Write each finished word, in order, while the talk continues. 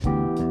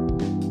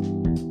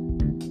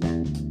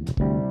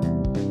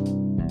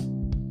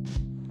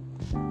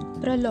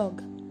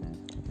Prologue.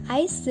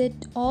 I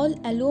sit all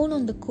alone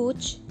on the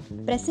coach,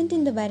 present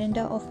in the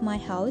veranda of my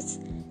house,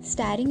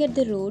 staring at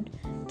the road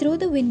through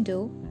the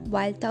window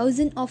while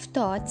thousands of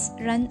thoughts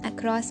run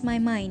across my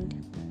mind.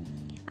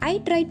 I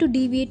try to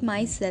deviate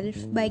myself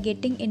by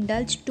getting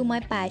indulged to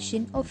my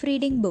passion of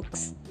reading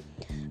books,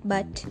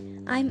 but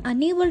I am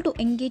unable to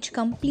engage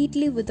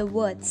completely with the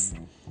words,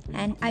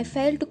 and I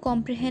fail to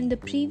comprehend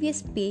the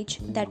previous page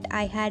that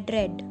I had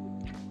read.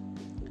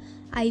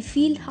 I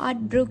feel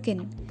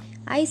heartbroken.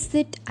 I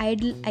sit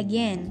idle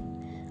again.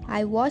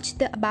 I watch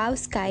the above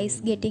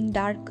skies getting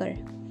darker.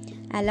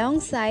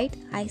 Alongside,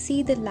 I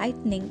see the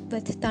lightning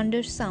with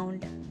thunder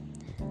sound.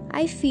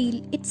 I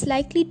feel it's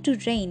likely to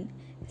rain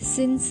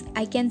since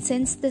I can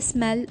sense the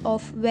smell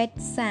of wet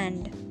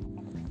sand.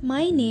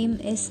 My name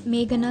is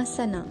Meghana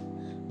Sana,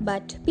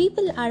 but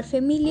people are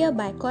familiar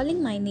by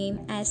calling my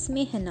name as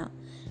Mehana,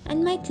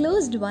 and my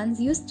closed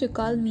ones used to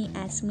call me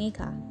as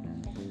Megha.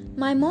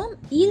 My mom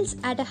yells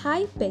at a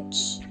high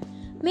pitch,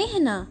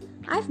 Mehana,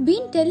 I've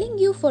been telling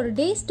you for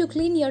days to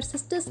clean your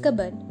sister's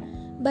cupboard,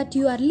 but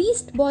you are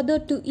least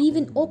bothered to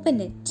even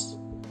open it.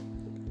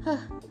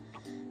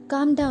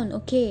 Calm down,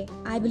 okay?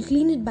 I will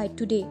clean it by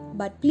today,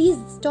 but please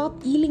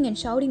stop yelling and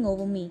shouting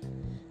over me.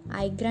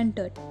 I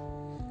grunted.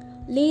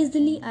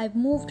 Lazily, I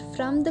moved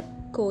from the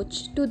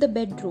coach to the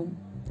bedroom.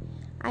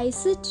 I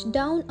sit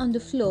down on the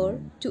floor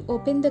to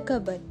open the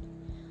cupboard.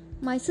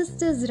 My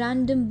sister's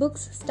random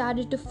books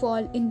started to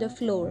fall in the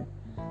floor.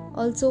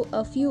 Also,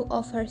 a few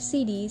of her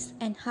CDs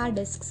and hard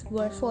disks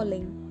were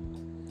falling.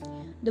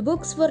 The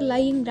books were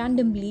lying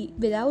randomly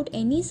without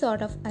any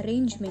sort of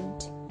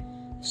arrangement.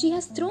 She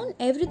has thrown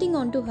everything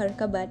onto her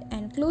cupboard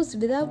and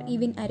closed without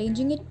even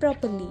arranging it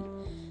properly.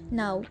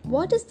 Now,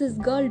 what is this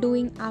girl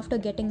doing after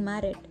getting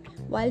married,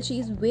 while she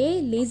is way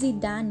lazy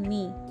than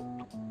me?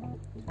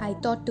 I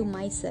thought to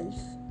myself.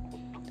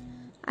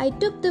 I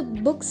took the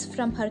books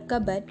from her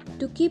cupboard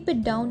to keep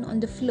it down on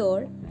the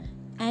floor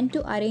and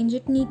to arrange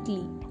it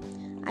neatly.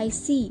 I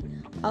see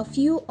a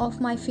few of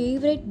my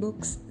favorite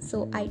books,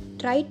 so I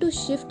try to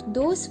shift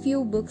those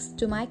few books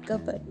to my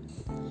cupboard.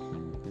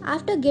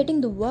 After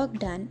getting the work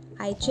done,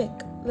 I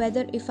check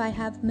whether if I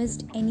have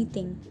missed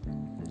anything.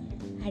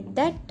 At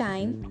that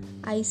time,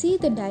 I see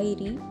the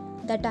diary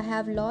that I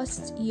have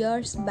lost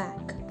years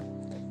back.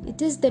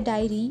 It is the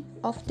diary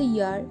of the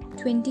year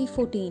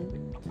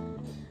 2014.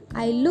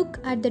 I look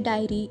at the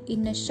diary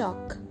in a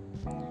shock.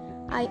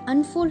 I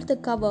unfold the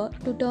cover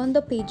to turn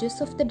the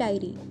pages of the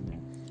diary.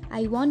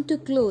 I want to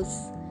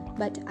close,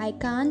 but I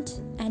can't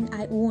and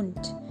I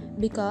won't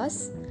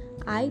because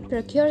I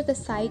procure the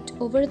sight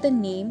over the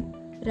name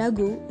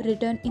Raghu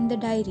written in the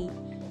diary,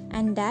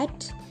 and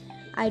that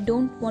I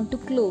don't want to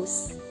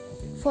close.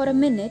 For a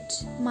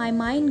minute, my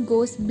mind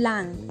goes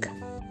blank,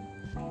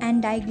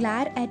 and I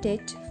glare at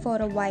it for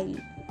a while.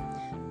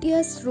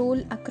 Tears roll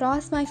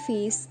across my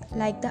face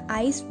like the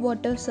ice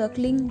water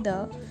circling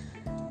the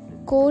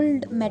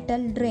cold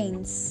metal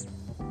drains.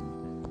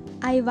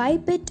 I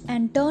wipe it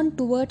and turn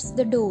towards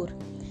the door.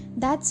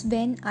 That's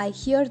when I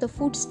hear the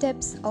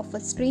footsteps of a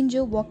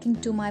stranger walking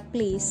to my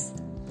place.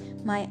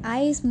 My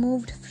eyes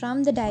moved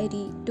from the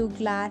diary to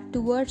glare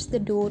towards the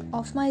door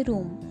of my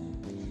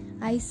room.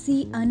 I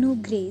see Anu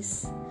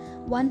Grace,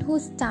 one who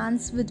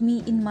stands with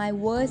me in my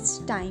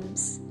worst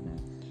times.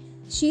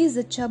 She is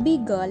a chubby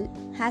girl,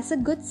 has a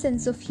good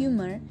sense of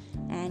humor,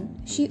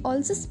 and she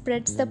also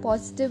spreads the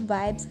positive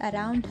vibes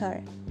around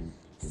her.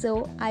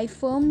 So I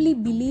firmly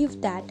believe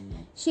that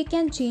she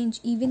can change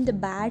even the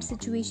bad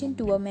situation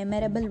to a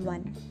memorable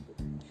one.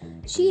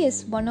 She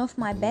is one of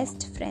my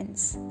best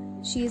friends.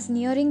 She is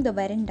nearing the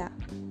veranda.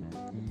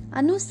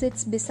 Anu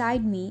sits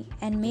beside me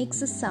and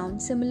makes a sound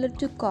similar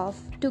to cough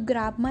to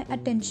grab my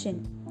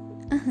attention.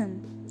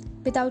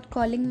 Without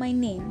calling my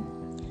name.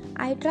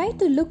 I try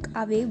to look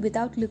away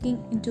without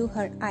looking into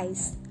her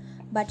eyes,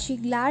 but she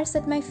glares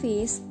at my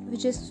face,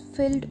 which is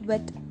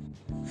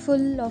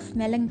full of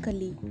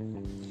melancholy.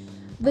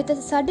 With a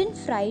sudden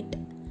fright,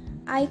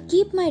 I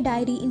keep my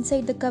diary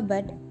inside the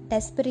cupboard.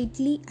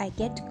 Desperately, I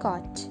get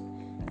caught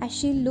as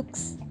she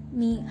looks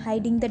me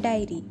hiding the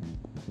diary.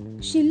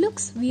 She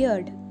looks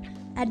weird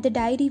at the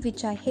diary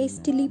which I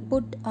hastily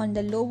put on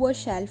the lower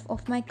shelf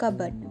of my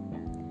cupboard.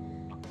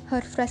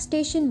 Her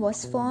frustration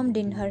was formed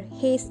in her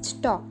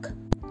haste talk.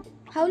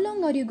 How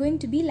long are you going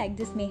to be like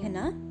this,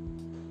 Mehana?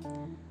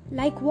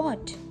 Like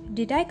what?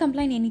 Did I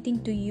complain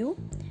anything to you?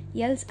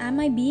 Else am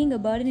I being a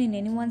burden in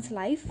anyone's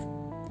life?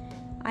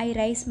 I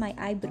raise my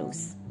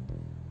eyebrows.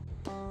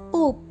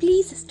 Oh,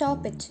 please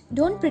stop it.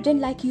 Don't pretend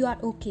like you are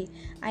okay.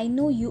 I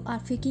know you are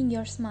faking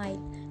your smile.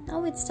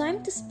 Now it's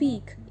time to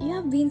speak. You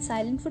have been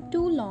silent for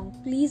too long.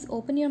 Please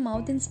open your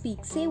mouth and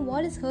speak. Say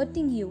what is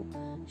hurting you,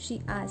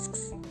 she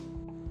asks.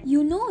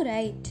 You know,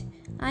 right?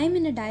 I am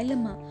in a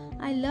dilemma.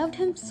 I loved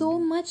him so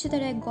much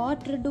that I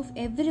got rid of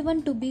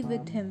everyone to be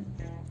with him.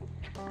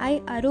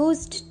 I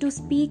arose to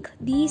speak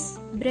these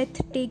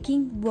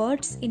breathtaking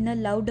words in a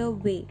louder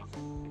way.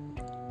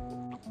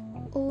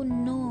 Oh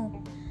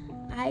no,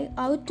 I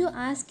ought to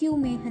ask you,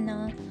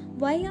 Mehana,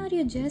 why are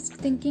you just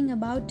thinking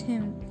about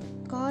him?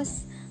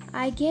 Cause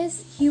I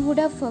guess he would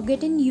have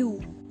forgotten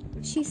you,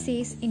 she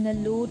says in a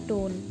low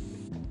tone.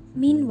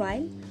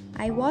 Meanwhile,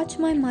 I watch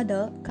my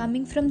mother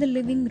coming from the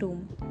living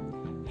room.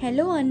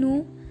 Hello,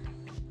 Anu.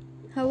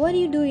 How are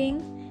you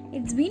doing?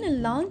 It's been a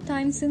long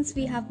time since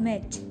we have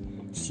met,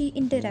 she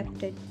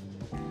interrupted.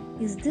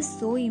 Is this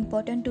so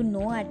important to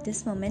know at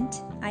this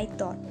moment? I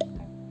thought.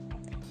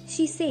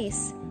 She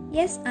says,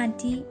 Yes,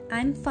 Auntie,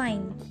 I'm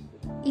fine.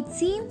 It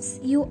seems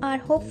you are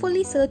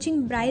hopefully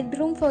searching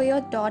bridegroom for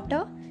your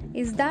daughter.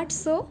 Is that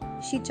so?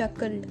 She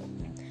chuckled.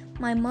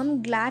 My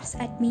mum glares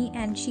at me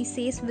and she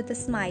says with a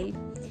smile,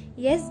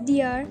 Yes,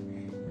 dear.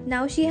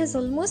 Now she has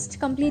almost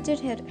completed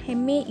her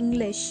MA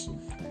English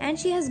and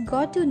she has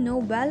got to know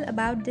well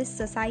about this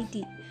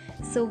society.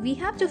 So we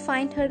have to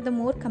find her the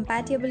more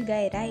compatible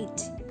guy,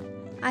 right?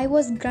 I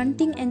was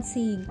grunting and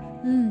saying,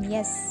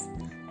 yes.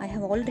 I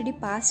have already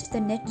passed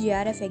the NET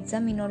JRF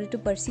exam in order to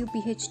pursue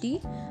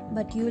PhD,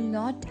 but you will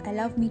not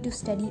allow me to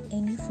study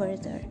any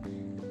further.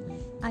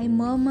 I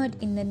murmured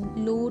in a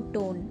low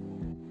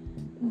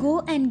tone. Go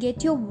and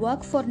get your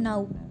work for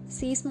now,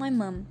 says my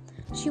mum.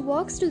 She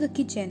walks to the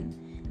kitchen.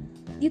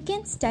 You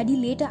can study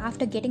later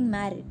after getting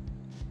married.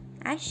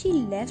 As she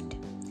left,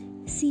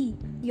 see,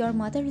 your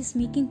mother is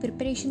making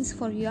preparations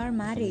for your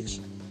marriage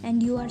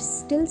and you are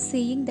still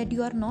saying that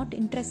you are not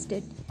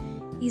interested.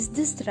 Is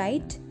this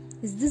right?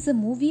 Is this a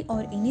movie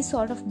or any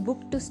sort of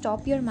book to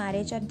stop your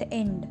marriage at the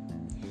end?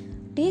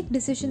 Take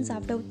decisions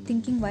after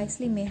thinking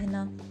wisely,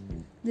 Mehna.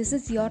 This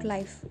is your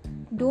life.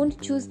 Don't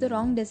choose the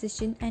wrong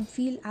decision and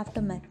feel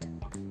aftermath,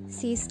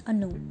 says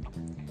Anu.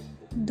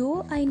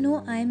 Though I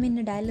know I am in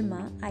a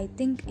dilemma, I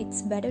think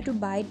it's better to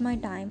bide my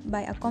time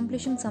by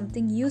accomplishing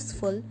something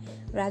useful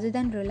rather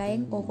than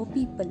relying over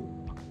people.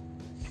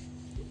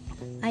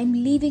 I'm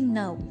leaving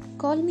now.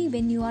 Call me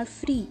when you are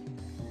free.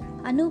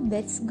 Anu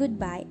bids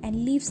goodbye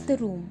and leaves the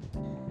room.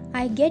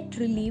 I get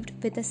relieved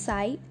with a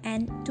sigh,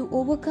 and to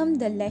overcome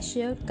the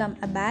leisure come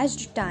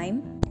abashed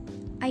time,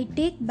 I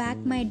take back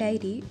my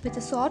diary with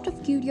a sort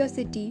of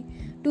curiosity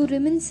to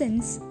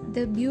reminisce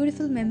the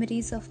beautiful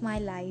memories of my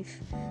life.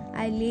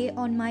 I lay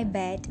on my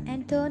bed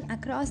and turn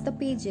across the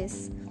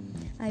pages.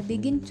 I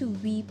begin to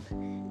weep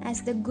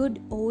as the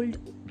good old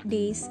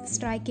days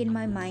strike in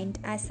my mind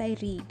as I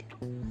read.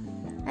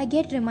 I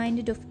get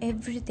reminded of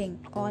everything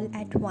all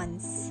at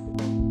once.